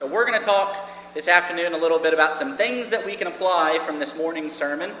we're going to talk this afternoon a little bit about some things that we can apply from this morning's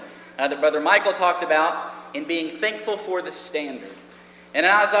sermon that Brother Michael talked about in being thankful for the standard. And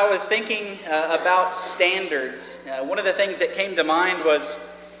as I was thinking about standards, one of the things that came to mind was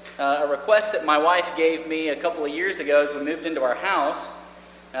a request that my wife gave me a couple of years ago as we moved into our house.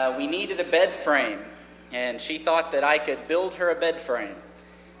 We needed a bed frame, and she thought that I could build her a bed frame.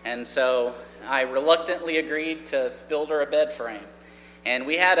 And so I reluctantly agreed to build her a bed frame. And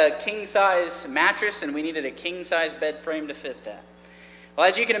we had a king-size mattress, and we needed a king-size bed frame to fit that. Well,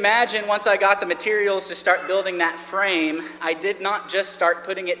 as you can imagine, once I got the materials to start building that frame, I did not just start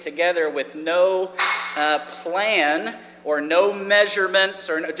putting it together with no plan or no measurements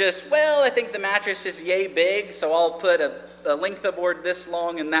or just, well, I think the mattress is yay big, so I'll put a length of board this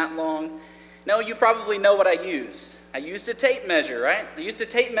long and that long. No, you probably know what I used. I used a tape measure, right? I used a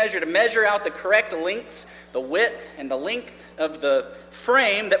tape measure to measure out the correct lengths, the width and the length of the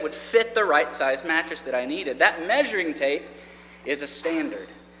frame that would fit the right size mattress that I needed. That measuring tape is a standard.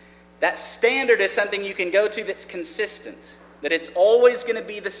 That standard is something you can go to that's consistent, that it's always going to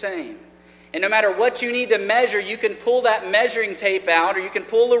be the same. And no matter what you need to measure, you can pull that measuring tape out, or you can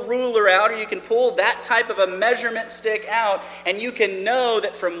pull a ruler out, or you can pull that type of a measurement stick out, and you can know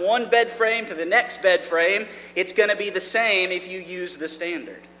that from one bed frame to the next bed frame, it's going to be the same if you use the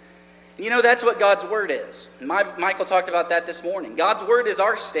standard. And you know, that's what God's Word is. Michael talked about that this morning. God's Word is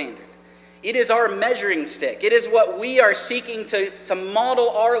our standard. It is our measuring stick. It is what we are seeking to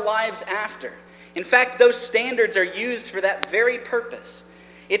model our lives after. In fact, those standards are used for that very purpose.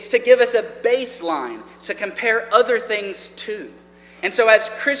 It's to give us a baseline to compare other things to. And so as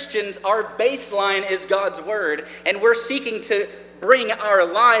Christians, our baseline is God's Word, and we're seeking to bring our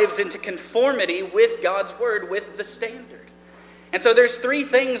lives into conformity with God's Word, with the standard. And so there's three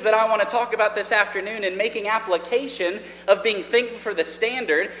things that I want to talk about this afternoon in making application of being thankful for the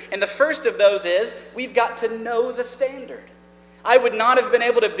standard. And the first of those is we've got to know the standard. I would not have been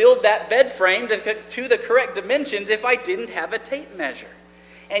able to build that bed frame to the correct dimensions if I didn't have a tape measure.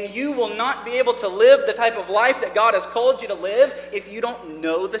 And you will not be able to live the type of life that God has called you to live if you don't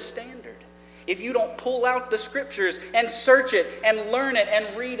know the standard. If you don't pull out the scriptures and search it and learn it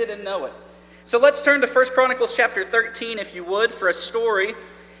and read it and know it. So let's turn to 1 Chronicles chapter 13, if you would, for a story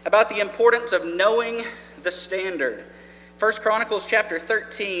about the importance of knowing the standard. 1 Chronicles chapter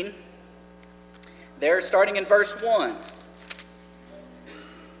 13, there starting in verse 1.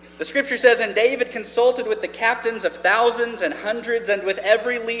 The scripture says, "And David consulted with the captains of thousands and hundreds and with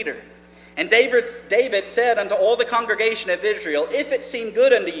every leader. And David said unto all the congregation of Israel, If it seem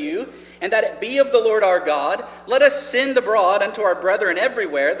good unto you, and that it be of the Lord our God, let us send abroad unto our brethren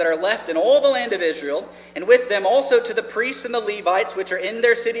everywhere that are left in all the land of Israel, and with them also to the priests and the Levites which are in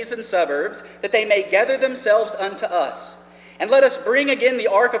their cities and suburbs, that they may gather themselves unto us. And let us bring again the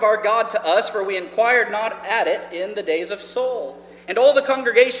ark of our God to us, for we inquired not at it in the days of Saul. And all the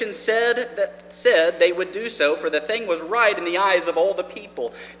congregation said they would do so, for the thing was right in the eyes of all the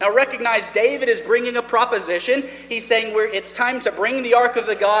people." Now recognize David is bringing a proposition. He's saying it's time to bring the ark of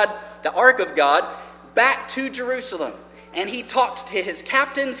God, back to Jerusalem. And he talked to his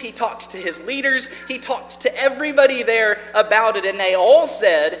captains, he talked to his leaders, he talked to everybody there about it, and they all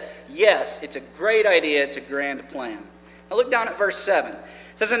said, yes, it's a great idea, it's a grand plan. Now look down at verse 7.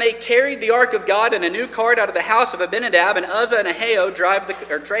 It says, "And they carried the ark of God in a new cart out of the house of Abinadab, and Uzzah and Ahio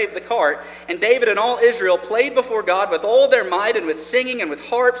drave the cart. And David and all Israel played before God with all their might, and with singing, and with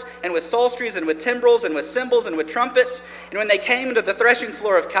harps, and with psalteries, and with timbrels, and with cymbals, and with trumpets. And when they came into the threshing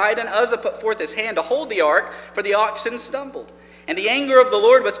floor of Chidon, Uzzah put forth his hand to hold the ark, for the oxen stumbled. And the anger of the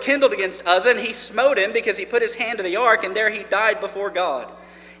Lord was kindled against Uzzah, and he smote him, because he put his hand to the ark, and there he died before God.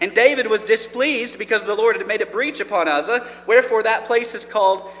 And David was displeased because the Lord had made a breach upon Uzzah, wherefore that place is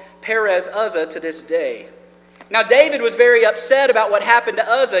called Perez Uzzah to this day." Now David was very upset about what happened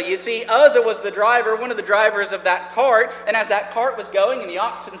to Uzzah. You see, Uzzah was the driver, one of the drivers of that cart, and as that cart was going and the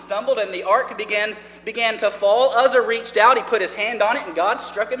oxen stumbled and the ark began to fall, Uzzah reached out, he put his hand on it, and God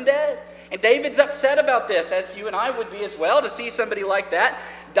struck him dead. And David's upset about this, as you and I would be as well, to see somebody like that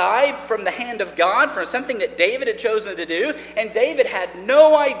die from the hand of God for something that David had chosen to do. And David had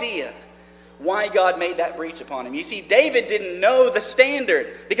no idea why God made that breach upon him. You see, David didn't know the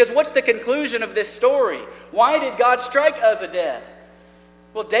standard, because what's the conclusion of this story? Why did God strike Uzzah dead?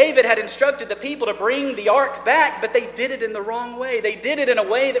 Well, David had instructed the people to bring the ark back, but they did it in the wrong way. They did it in a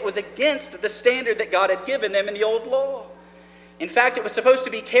way that was against the standard that God had given them in the old law. In fact, it was supposed to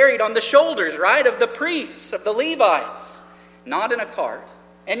be carried on the shoulders, right, of the priests, of the Levites, not in a cart.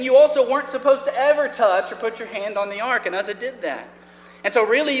 And you also weren't supposed to ever touch or put your hand on the ark, and Uzzah did that. And so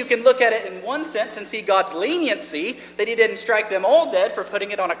really you can look at it in one sense and see God's leniency, that he didn't strike them all dead for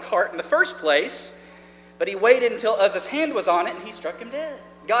putting it on a cart in the first place, but he waited until Uzzah's hand was on it and he struck him dead.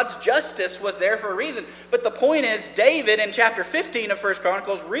 God's justice was there for a reason. But the point is, David in chapter 15 of 1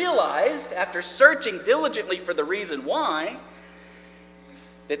 Chronicles realized, after searching diligently for the reason why,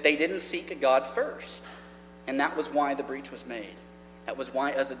 that they didn't seek God first. And that was why the breach was made. That was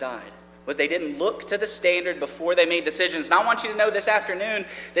why Uzzah died. Was they didn't look to the standard before they made decisions. And I want you to know this afternoon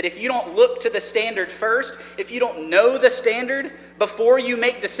that if you don't look to the standard first, if you don't know the standard before you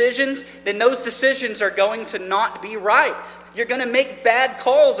make decisions, then those decisions are going to not be right. You're going to make bad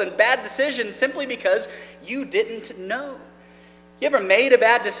calls and bad decisions simply because you didn't know. You ever made a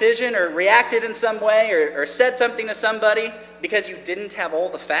bad decision or reacted in some way or said something to somebody because you didn't have all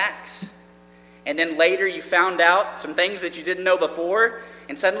the facts? And then later you found out some things that you didn't know before,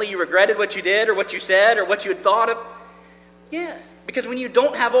 and suddenly you regretted what you did or what you said or what you had thought of? Yeah, because when you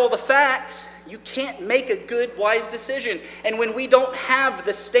don't have all the facts, you can't make a good, wise decision. And when we don't have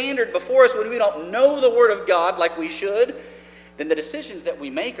the standard before us, when we don't know the Word of God like we should, then the decisions that we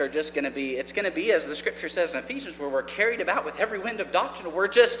make are just going to be, it's going to be, as the Scripture says in Ephesians, where we're carried about with every wind of doctrine. We're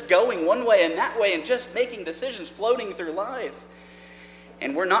just going one way and that way and just making decisions, floating through life.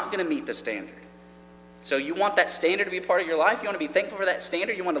 And we're not going to meet the standard. So you want that standard to be a part of your life? You want to be thankful for that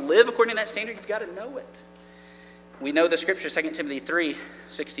standard? You want to live according to that standard? You've got to know it. We know the Scripture, 2 Timothy 3,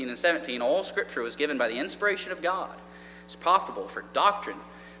 16 and 17. All Scripture was given by the inspiration of God. It's profitable for doctrine,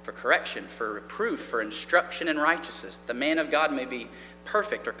 for correction, for reproof, for instruction in righteousness. The man of God may be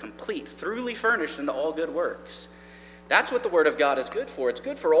perfect or complete, thoroughly furnished into all good works. That's what the Word of God is good for. It's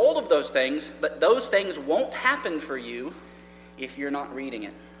good for all of those things, but those things won't happen for you if you're not reading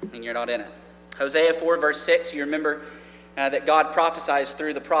it and you're not in it. Hosea 4, verse 6, you remember that God prophesies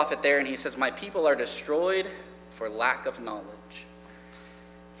through the prophet there, and he says, "My people are destroyed for lack of knowledge."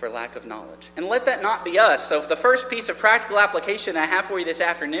 For lack of knowledge. And let that not be us. So the first piece of practical application I have for you this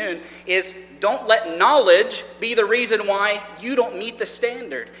afternoon is don't let knowledge be the reason why you don't meet the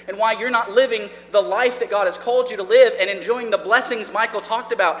standard and why you're not living the life that God has called you to live and enjoying the blessings Michael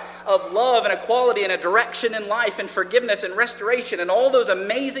talked about of love and equality and a direction in life and forgiveness and restoration and all those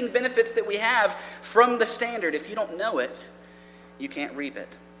amazing benefits that we have from the standard. If you don't know it, you can't reap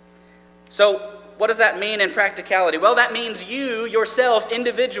it. So what does that mean in practicality? Well, that means you yourself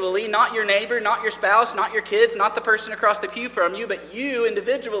individually, not your neighbor, not your spouse, not your kids, not the person across the pew from you, but you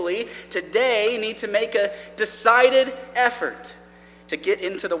individually today need to make a decided effort to get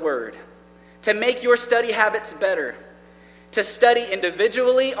into the Word, to make your study habits better, to study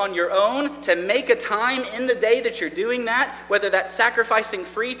individually on your own, to make a time in the day that you're doing that, whether that's sacrificing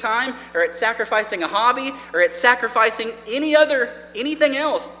free time, or it's sacrificing a hobby, or it's sacrificing anything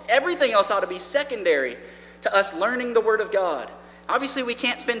else. Everything else ought to be secondary to us learning the Word of God. Obviously, we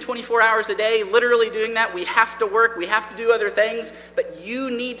can't spend 24 hours a day literally doing that. We have to work. We have to do other things. But you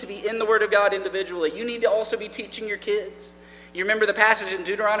need to be in the Word of God individually. You need to also be teaching your kids. You remember the passage in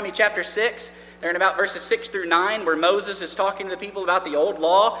Deuteronomy chapter 6? They're in about verses 6 through 9, where Moses is talking to the people about the old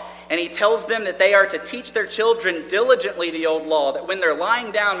law, and he tells them that they are to teach their children diligently the old law, that when they're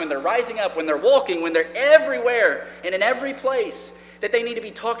lying down, when they're rising up, when they're walking, when they're everywhere and in every place, that they need to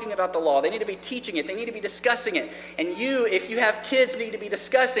be talking about the law. They need to be teaching it. They need to be discussing it. And you, if you have kids, need to be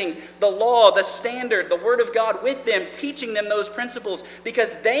discussing the law, the standard, the Word of God with them, teaching them those principles,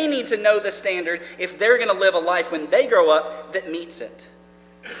 because they need to know the standard if they're going to live a life when they grow up that meets it.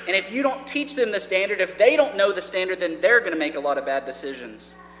 And if you don't teach them the standard, if they don't know the standard, then they're going to make a lot of bad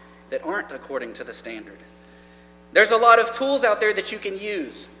decisions that aren't according to the standard. There's a lot of tools out there that you can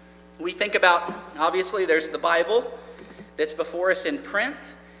use. We think about, obviously, there's the Bible that's before us in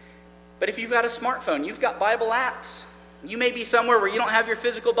print. But if you've got a smartphone, you've got Bible apps. You may be somewhere where you don't have your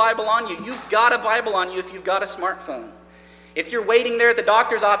physical Bible on you. You've got a Bible on you if you've got a smartphone. If you're waiting there at the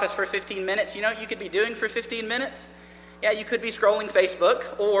doctor's office for 15 minutes, you know what you could be doing for 15 minutes? Yeah, you could be scrolling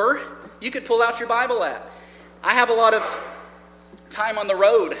Facebook, or you could pull out your Bible app. I have a lot of time on the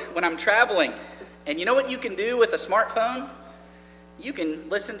road when I'm traveling. And you know what you can do with a smartphone? You can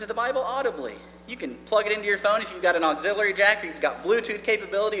listen to the Bible audibly. You can plug it into your phone if you've got an auxiliary jack, or you've got Bluetooth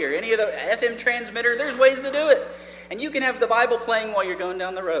capability, or any of the FM transmitter. There's ways to do it. And you can have the Bible playing while you're going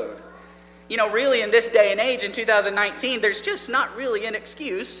down the road. You know, really in this day and age, in 2019, there's just not really an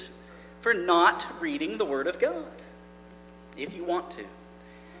excuse for not reading the Word of God. If you want to.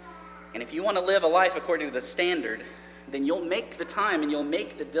 And if you want to live a life according to the standard, then you'll make the time and you'll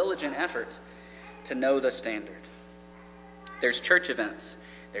make the diligent effort to know the standard. There's church events,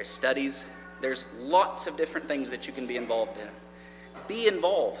 there's studies, there's lots of different things that you can be involved in. Be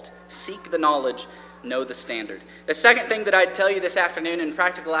involved. Seek the knowledge. Know the standard. The second thing that I'd tell you this afternoon in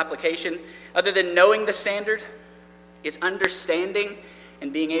practical application, other than knowing the standard, is understanding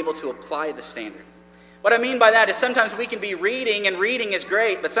and being able to apply the standard. What I mean by that is sometimes we can be reading, and reading is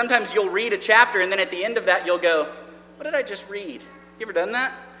great, but sometimes you'll read a chapter and then at the end of that you'll go, what did I just read? You ever done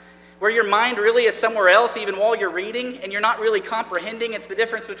that? Where your mind really is somewhere else even while you're reading and you're not really comprehending. It's the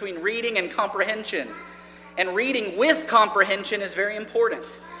difference between reading and comprehension. And reading with comprehension is very important.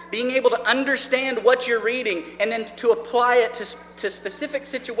 Being able to understand what you're reading and then to apply it to specific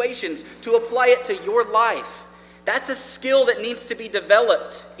situations, to apply it to your life. That's a skill that needs to be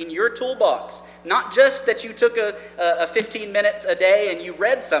developed in your toolbox. Not just that you took a 15 minutes a day and you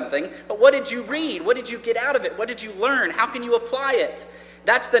read something, but what did you read? What did you get out of it? What did you learn? How can you apply it?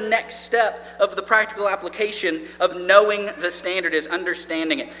 That's the next step of the practical application of knowing the standard, is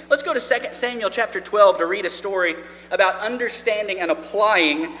understanding it. Let's go to 2 Samuel chapter 12 to read a story about understanding and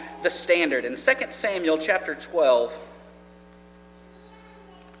applying the standard. In 2 Samuel chapter 12,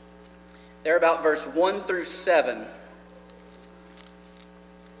 there about verse 1 through 7.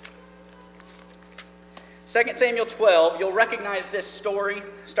 2 Samuel 12, you'll recognize this story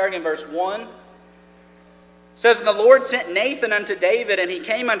starting in verse 1. It says, "And the Lord sent Nathan unto David, and he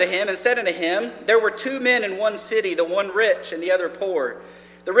came unto him and said unto him, There were 2 men in one city, the one rich and the other poor.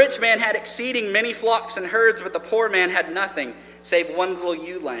 The rich man had exceeding many flocks and herds, but the poor man had nothing, save one little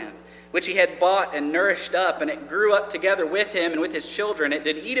ewe lamb, which he had bought and nourished up, and it grew up together with him and with his children. It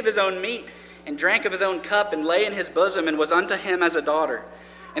did eat of his own meat, and drank of his own cup, and lay in his bosom, and was unto him as a daughter.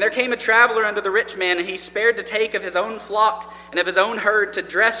 And there came a traveler unto the rich man, and he spared to take of his own flock and of his own herd to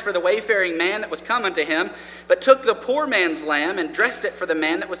dress for the wayfaring man that was come unto him, but took the poor man's lamb and dressed it for the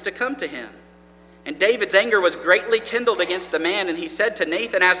man that was to come to him. And David's anger was greatly kindled against the man, and he said to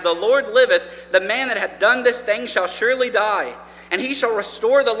Nathan, As the Lord liveth, the man that hath done this thing shall surely die, and he shall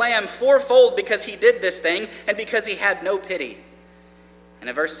restore the lamb fourfold because he did this thing, and because he had no pity. And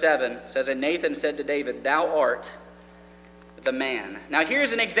in verse 7 it says, And Nathan said to David, Thou art the man. Now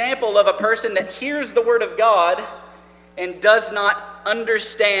here's an example of a person that hears the word of God and does not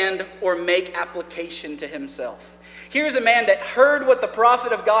understand or make application to himself. Here's a man that heard what the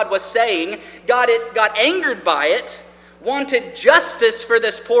prophet of God was saying, got angered by it, wanted justice for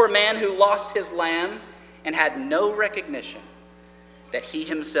this poor man who lost his lamb, and had no recognition that he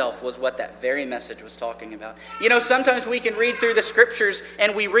himself was what that very message was talking about. You know, sometimes we can read through the scriptures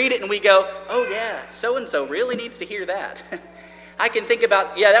and we read it and we go, oh yeah, so-and-so really needs to hear that. I can think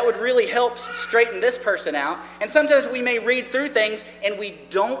about, yeah, that would really help straighten this person out. And sometimes we may read through things and we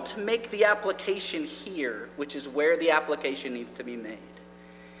don't make the application here, which is where the application needs to be made.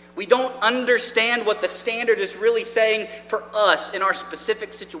 We don't understand what the standard is really saying for us in our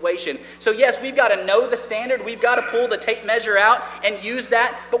specific situation. So yes, we've got to know the standard. We've got to pull the tape measure out and use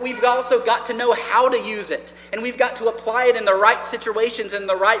that. But we've also got to know how to use it. And we've got to apply it in the right situations, in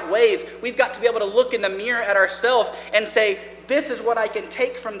the right ways. We've got to be able to look in the mirror at ourselves and say, this is what I can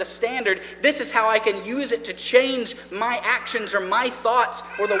take from the standard. This is how I can use it to change my actions or my thoughts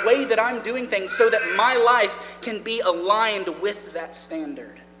or the way that I'm doing things so that my life can be aligned with that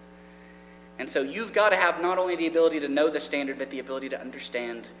standard. And so you've got to have not only the ability to know the standard, but the ability to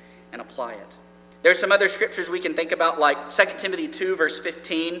understand and apply it. There's some other scriptures we can think about, like 2 Timothy 2, verse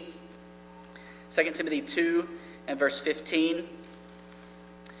 15. 2 Timothy 2 and verse 15.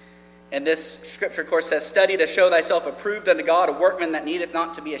 And this scripture, of course, says, Study to show thyself approved unto God, a workman that needeth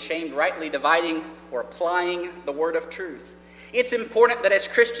not to be ashamed, rightly dividing or applying the word of truth. It's important that as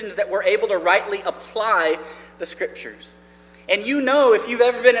Christians that we're able to rightly apply the scriptures. And you know, if you've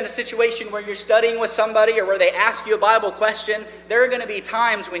ever been in a situation where you're studying with somebody or where they ask you a Bible question, there are going to be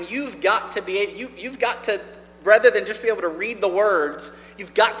times when you've got to, rather than just be able to read the words,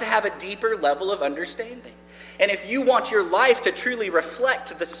 you've got to have a deeper level of understanding. And if you want your life to truly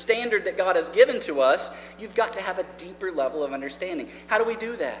reflect the standard that God has given to us, you've got to have a deeper level of understanding. How do we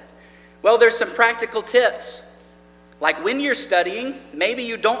do that? Well, there's some practical tips. Like when you're studying, maybe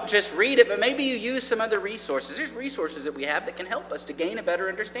you don't just read it, but maybe you use some other resources. There's resources that we have that can help us to gain a better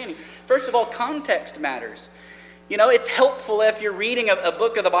understanding. First of all, context matters. You know, it's helpful if you're reading a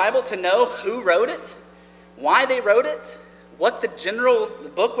book of the Bible to know who wrote it, why they wrote it, what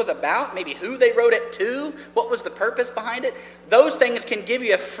the book was about, maybe who they wrote it to, what was the purpose behind it. Those things can give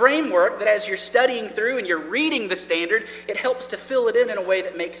you a framework that as you're studying through and you're reading the standard, it helps to fill it in a way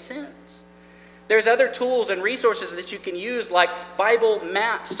that makes sense. There's other tools and resources that you can use, like Bible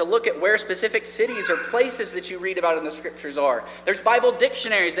maps to look at where specific cities or places that you read about in the scriptures are. There's Bible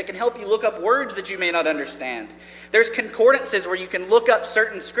dictionaries that can help you look up words that you may not understand. There's concordances where you can look up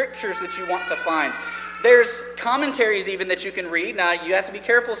certain scriptures that you want to find. There's commentaries even that you can read. Now, you have to be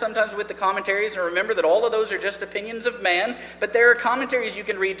careful sometimes with the commentaries and remember that all of those are just opinions of man, but there are commentaries you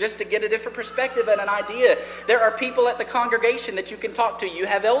can read just to get a different perspective and an idea. There are people at the congregation that you can talk to. You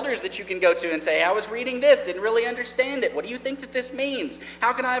have elders that you can go to and say, I was reading this, didn't really understand it. What do you think that this means?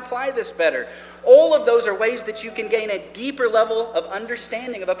 How can I apply this better? All of those are ways that you can gain a deeper level of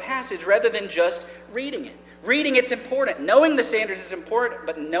understanding of a passage rather than just reading it. Reading it's important. Knowing the standards is important,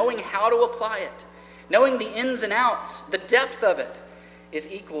 but knowing how to apply it, knowing the ins and outs, the depth of it, is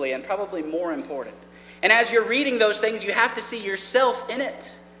equally and probably more important. And as you're reading those things, you have to see yourself in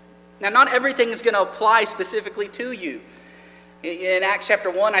it. Now, not everything is going to apply specifically to you. In Acts chapter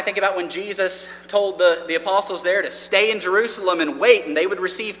 1, I think about when Jesus told the apostles there to stay in Jerusalem and wait, and they would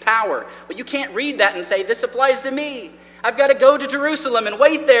receive power. Well, you can't read that and say, this applies to me. I've got to go to Jerusalem and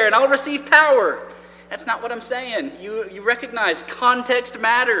wait there, and I'll receive power. That's not what I'm saying. You recognize context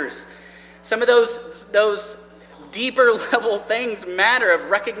matters. Some of those deeper level things matter,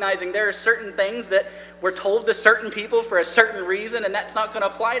 of recognizing there are certain things that were told to certain people for a certain reason, and that's not going to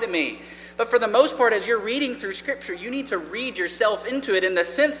apply to me. But for the most part, as you're reading through Scripture, you need to read yourself into it in the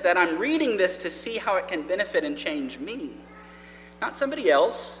sense that I'm reading this to see how it can benefit and change me. Not somebody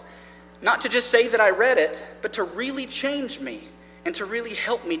else. Not to just say that I read it, but to really change me and to really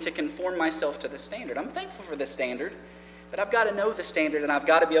help me to conform myself to the standard. I'm thankful for the standard. But I've got to know the standard, and I've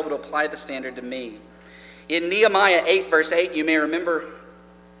got to be able to apply the standard to me. In Nehemiah 8, verse 8, you may remember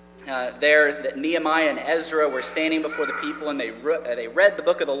there that Nehemiah and Ezra were standing before the people, and they read the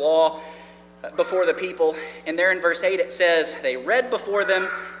book of the law before the people. And there in verse 8 it says, they read before them,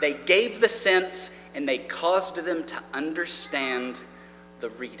 they gave the sense, and they caused them to understand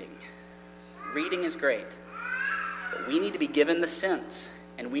the reading. Reading is great, but we need to be given the sense,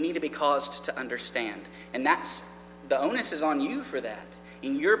 and we need to be caused to understand. And the onus is on you for that,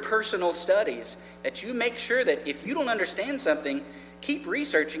 in your personal studies, that you make sure that if you don't understand something, keep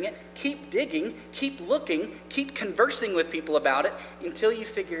researching it, keep digging, keep looking, keep conversing with people about it until you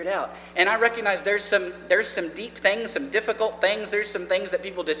figure it out. And I recognize there's some deep things, some difficult things, there's some things that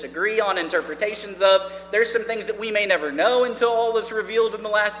people disagree on interpretations of, there's some things that we may never know until all is revealed in the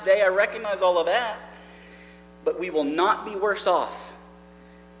last day. I recognize all of that. But we will not be worse off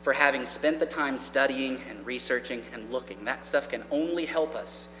for having spent the time studying and researching and looking. That stuff can only help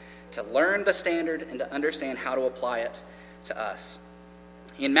us to learn the standard and to understand how to apply it to us.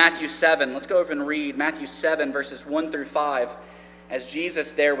 In Matthew 7, let's go over and read Matthew 7, verses 1 through 5, as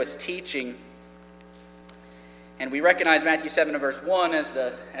Jesus there was teaching. And we recognize Matthew 7 and verse 1 as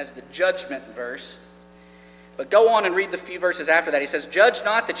the judgment verse. But go on and read the few verses after that. He says, judge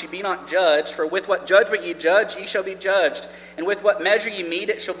not that ye be not judged, for with what judgment ye judge, ye shall be judged. And with what measure ye mete,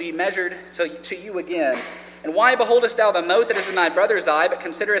 it shall be measured to you again. And why beholdest thou the mote that is in thy brother's eye, but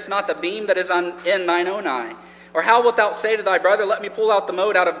considerest not the beam that is in thine own eye? Or how wilt thou say to thy brother, let me pull out the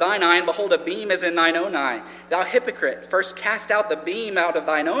mote out of thine eye, and behold, a beam is in thine own eye? Thou hypocrite, first cast out the beam out of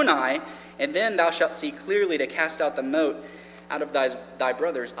thine own eye, and then thou shalt see clearly to cast out the mote out of thy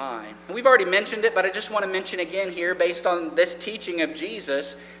brother's eye. And we've already mentioned it, but I just want to mention again here, based on this teaching of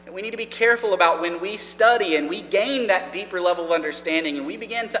Jesus, that we need to be careful about when we study and we gain that deeper level of understanding and we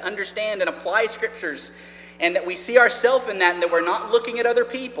begin to understand and apply scriptures, and that we see ourselves in that, and that we're not looking at other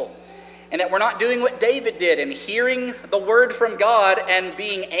people, and that we're not doing what David did and hearing the word from God and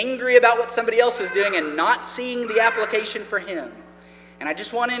being angry about what somebody else is doing and not seeing the application for him. And I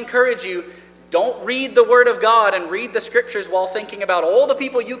just want to encourage you, don't read the Word of God and read the Scriptures while thinking about all the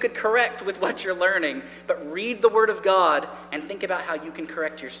people you could correct with what you're learning, but read the Word of God and think about how you can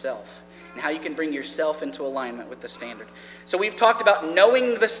correct yourself and how you can bring yourself into alignment with the standard. So we've talked about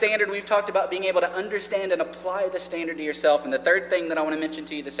knowing the standard. We've talked about being able to understand and apply the standard to yourself. And the third thing that I want to mention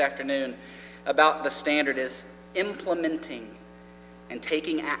to you this afternoon about the standard is implementing and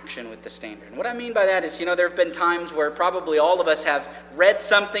taking action with the standard. And what I mean by that is, there have been times where probably all of us have read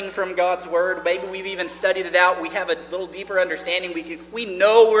something from God's Word. Maybe we've even studied it out. We have a little deeper understanding. We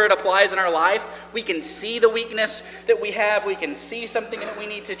know where it applies in our life. We can see the weakness that we have. We can see something that we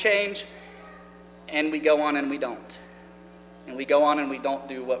need to change. And we go on and we don't. And we go on and we don't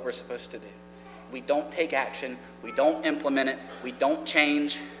do what we're supposed to do. We don't take action. We don't implement it. We don't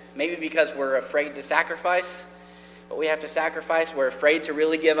change. Maybe because we're afraid to sacrifice. But we have to sacrifice. We're afraid to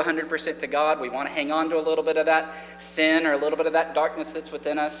really give 100% to God. We want to hang on to a little bit of that sin or a little bit of that darkness that's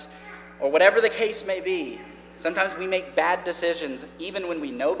within us, or whatever the case may be. Sometimes we make bad decisions even when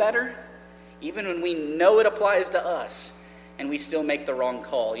we know better, even when we know it applies to us, and we still make the wrong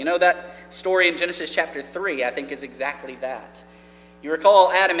call. You know, that story in Genesis chapter 3, I think, is exactly that. You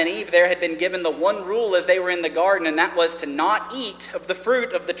recall Adam and Eve there had been given the one rule as they were in the garden, and that was to not eat of the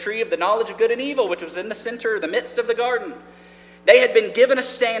fruit of the tree of the knowledge of good and evil, which was in the center, the midst of the garden. They had been given a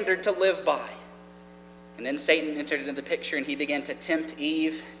standard to live by. And then Satan entered into the picture, and he began to tempt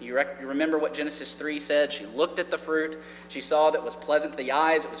Eve. You remember what Genesis 3 said? She looked at the fruit. She saw that it was pleasant to the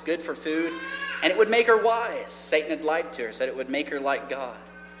eyes. It was good for food. And it would make her wise. Satan had lied to her, said it would make her like God.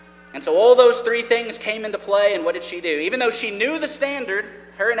 And so all those three things came into play, and what did she do? Even though she knew the standard,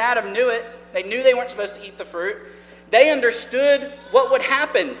 her and Adam knew it. They knew they weren't supposed to eat the fruit. They understood what would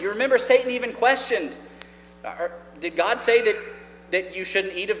happen. You remember Satan even questioned, did God say that you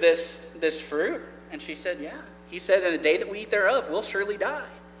shouldn't eat of this fruit? And she said, yeah. He said, in the day that we eat thereof, we'll surely die.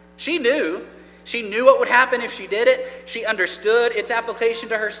 She knew. She knew what would happen if she did it. She understood its application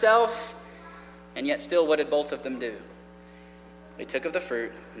to herself. And yet still, what did both of them do? They took of the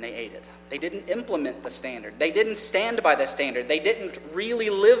fruit and they ate it. They didn't implement the standard. They didn't stand by the standard. They didn't really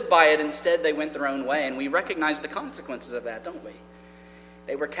live by it. Instead, they went their own way. And we recognize the consequences of that, don't we?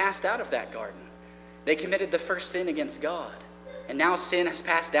 They were cast out of that garden. They committed the first sin against God. And now sin has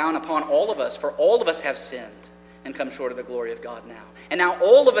passed down upon all of us, for all of us have sinned and come short of the glory of God now. And now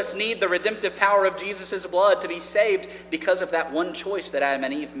all of us need the redemptive power of Jesus' blood to be saved because of that one choice that Adam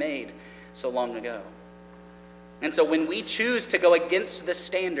and Eve made so long ago. And so when we choose to go against this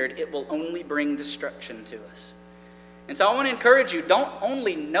standard, it will only bring destruction to us. And so I want to encourage you, don't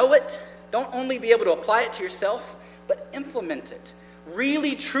only know it, don't only be able to apply it to yourself, but implement it.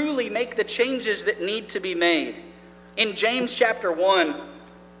 Really, truly make the changes that need to be made. In James chapter 1,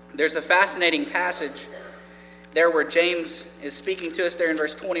 there's a fascinating passage there where James is speaking to us there in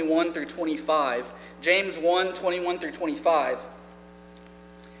verse 21 through 25. James 1, 21 through 25.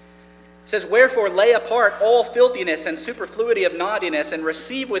 It says, "Wherefore lay apart all filthiness and superfluity of naughtiness, and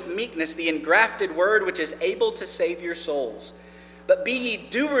receive with meekness the engrafted word which is able to save your souls. But be ye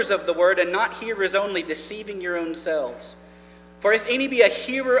doers of the word, and not hearers only, deceiving your own selves. For if any be a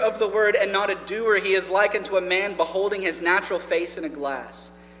hearer of the word and not a doer, he is like unto a man beholding his natural face in a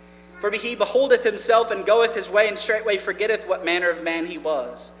glass. For he beholdeth himself and goeth his way, and straightway forgetteth what manner of man he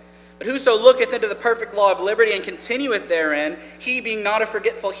was. But whoso looketh into the perfect law of liberty and continueth therein, he being not a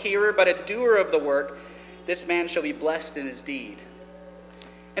forgetful hearer, but a doer of the work, this man shall be blessed in his deed."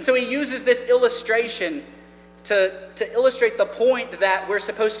 And so he uses this illustration to illustrate the point that we're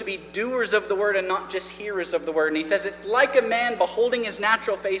supposed to be doers of the word and not just hearers of the word. And he says it's like a man beholding his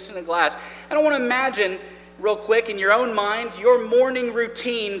natural face in a glass. I don't want to imagine real quick in your own mind, your morning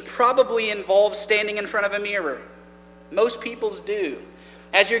routine probably involves standing in front of a mirror. Most people's do.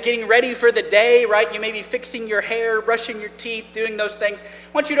 As you're getting ready for the day, right, you may be fixing your hair, brushing your teeth, doing those things.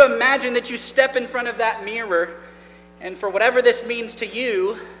 I want you to imagine that you step in front of that mirror, and for whatever this means to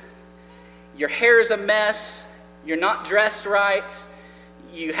you, your hair is a mess, you're not dressed right,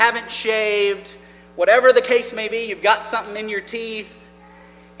 you haven't shaved, whatever the case may be, you've got something in your teeth,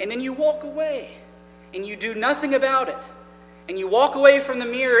 and then you walk away, and you do nothing about it. And you walk away from the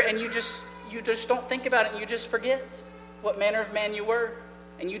mirror, and you just don't think about it, and you just forget what manner of man you were.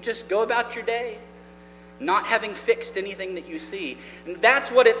 And you just go about your day, not having fixed anything that you see. And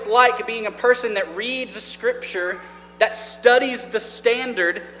that's what it's like being a person that reads a scripture, that studies the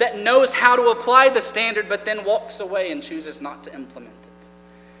standard, that knows how to apply the standard, but then walks away and chooses not to implement it.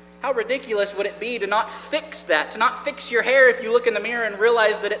 How ridiculous would it be to not fix that, to not fix your hair if you look in the mirror and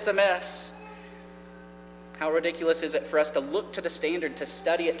realize that it's a mess? How ridiculous is it for us to look to the standard, to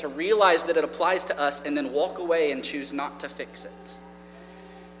study it, to realize that it applies to us, and then walk away and choose not to fix it?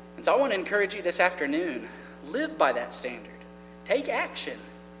 And so I want to encourage you this afternoon, live by that standard. Take action.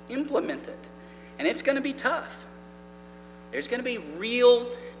 Implement it. And it's going to be tough. There's going to be real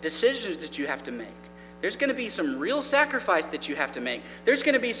decisions that you have to make. There's going to be some real sacrifice that you have to make. There's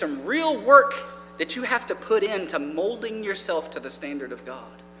going to be some real work that you have to put into molding yourself to the standard of God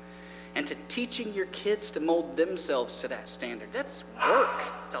and to teaching your kids to mold themselves to that standard. That's work.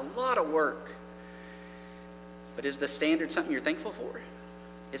 It's a lot of work. But is the standard something you're thankful for?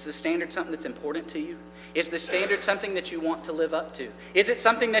 Is the standard something that's important to you? Is the standard something that you want to live up to? Is it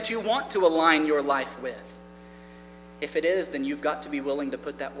something that you want to align your life with? If it is, then you've got to be willing to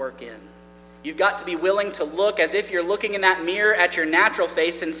put that work in. You've got to be willing to look as if you're looking in that mirror at your natural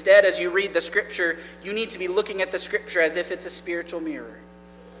face. Instead, as you read the scripture, you need to be looking at the scripture as if it's a spiritual mirror.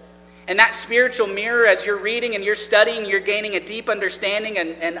 And that spiritual mirror, as you're reading and you're studying, you're gaining a deep understanding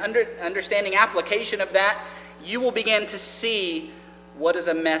and understanding application of that, you will begin to see what is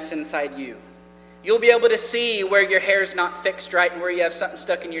a mess inside you. You'll be able to see where your hair's not fixed right and where you have something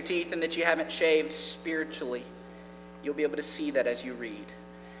stuck in your teeth and that you haven't shaved spiritually. You'll be able to see that as you read.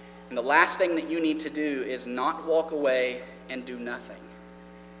 And the last thing that you need to do is not walk away and do nothing.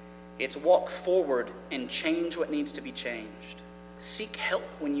 It's walk forward and change what needs to be changed. Seek help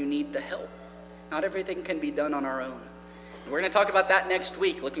when you need the help. Not everything can be done on our own. And we're going to talk about that next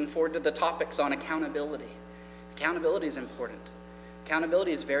week, looking forward to the topics on accountability. Accountability is important.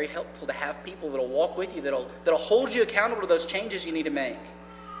 Accountability is very helpful to have people that'll walk with you, that'll hold you accountable to those changes you need to make.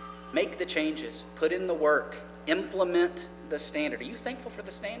 Make the changes. Put in the work. Implement the standard. Are you thankful for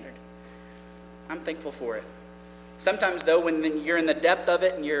the standard? I'm thankful for it. Sometimes, though, when you're in the depth of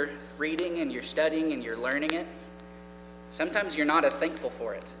it and you're reading and you're studying and you're learning it, sometimes you're not as thankful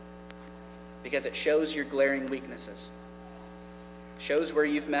for it because it shows your glaring weaknesses. It shows where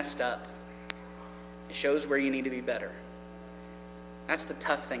you've messed up. It shows where you need to be better. That's the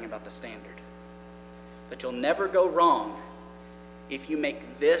tough thing about the standard. But you'll never go wrong if you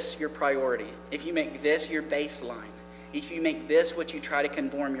make this your priority, if you make this your baseline, if you make this what you try to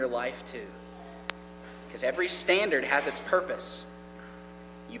conform your life to. Because every standard has its purpose.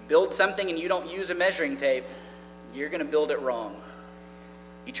 You build something and you don't use a measuring tape, you're going to build it wrong.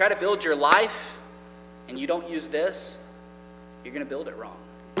 You try to build your life and you don't use this, you're going to build it wrong.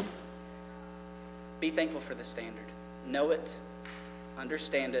 Be thankful for the standard. Know it,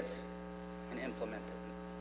 understand it, and implement it.